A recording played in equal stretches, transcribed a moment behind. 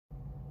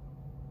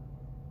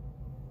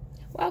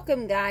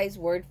Welcome guys,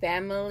 Word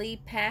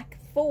Family Pack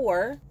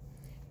 4,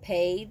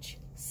 page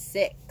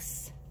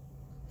 6.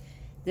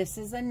 This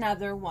is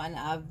another one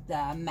of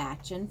the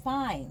match and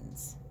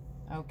finds.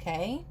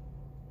 Okay?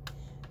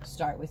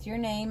 Start with your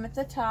name at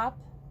the top.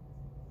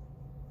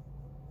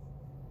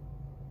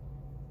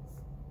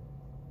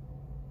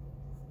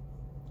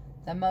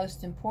 The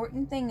most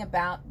important thing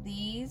about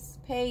these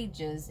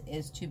pages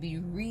is to be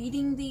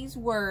reading these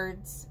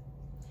words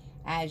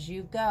as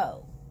you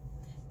go.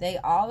 They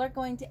all are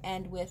going to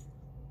end with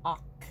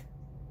OCK.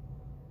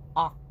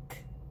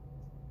 OCK.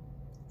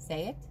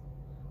 Say it.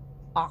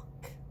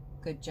 OCK.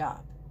 Good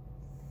job.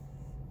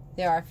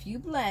 There are a few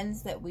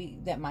blends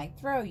that might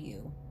throw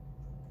you,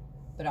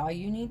 but all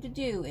you need to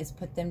do is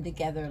put them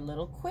together a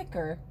little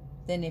quicker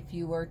than if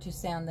you were to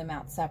sound them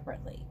out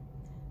separately.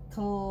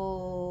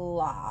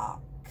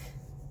 Clock,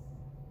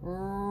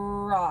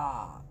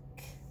 rock,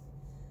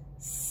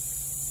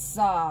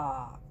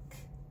 sock,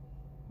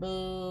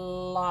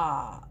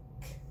 block,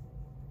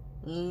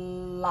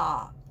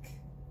 lock.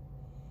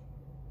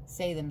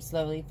 Say them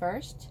slowly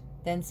first,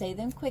 then say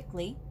them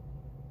quickly,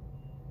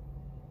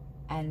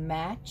 and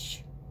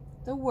match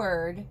the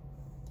word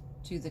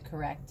to the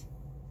correct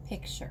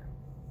picture.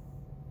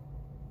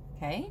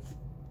 Okay?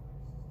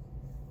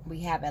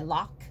 We have a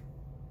lock,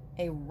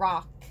 a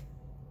rock,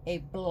 a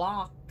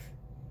block,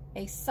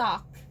 a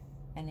sock,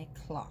 and a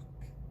clock.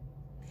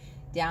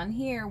 Down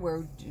here,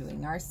 we're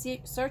doing our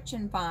search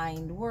and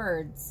find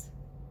words.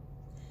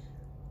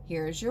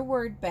 Here's your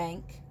word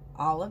bank.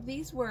 All of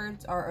these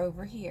words are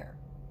over here.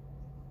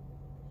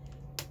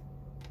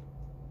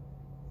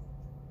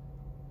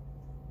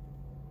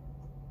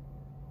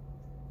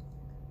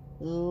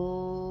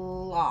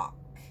 Lock.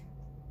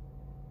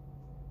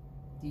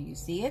 Do you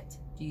see it?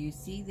 Do you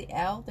see the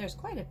L? There's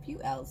quite a few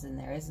L's in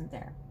there, isn't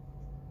there?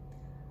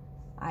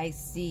 I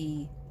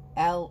see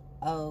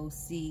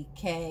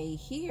L-O-C-K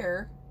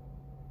here,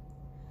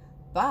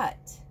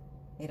 but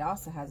it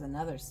also has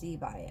another C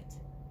by it.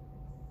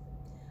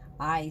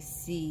 I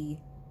see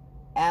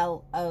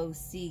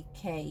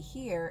L-O-C-K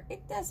here.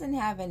 It doesn't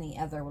have any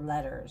other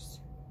letters.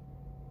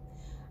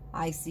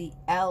 I see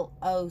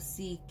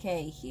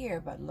L-O-C-K here,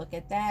 but look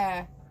at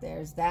that.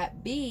 There's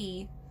that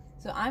B.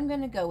 So I'm going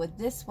to go with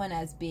this one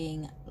as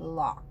being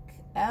lock.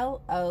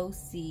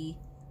 L-O-C-K.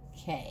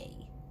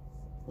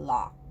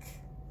 Lock.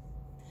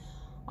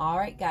 All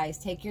right, guys,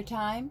 take your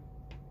time.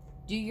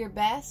 Do your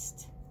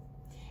best.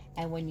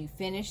 And when you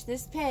finish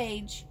this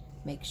page,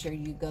 make sure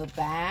you go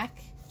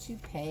back to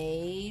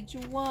page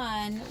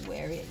 1.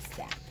 Where is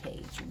that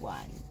page 1?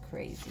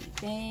 Crazy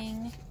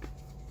thing.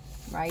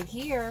 Right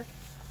here.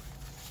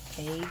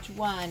 Page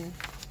 1.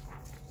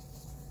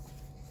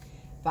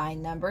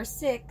 Find number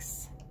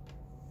 6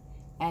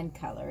 and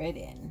color it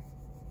in.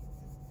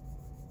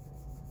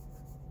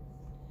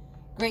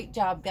 Great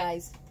job,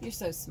 guys. You're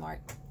so smart.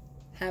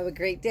 Have a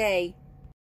great day.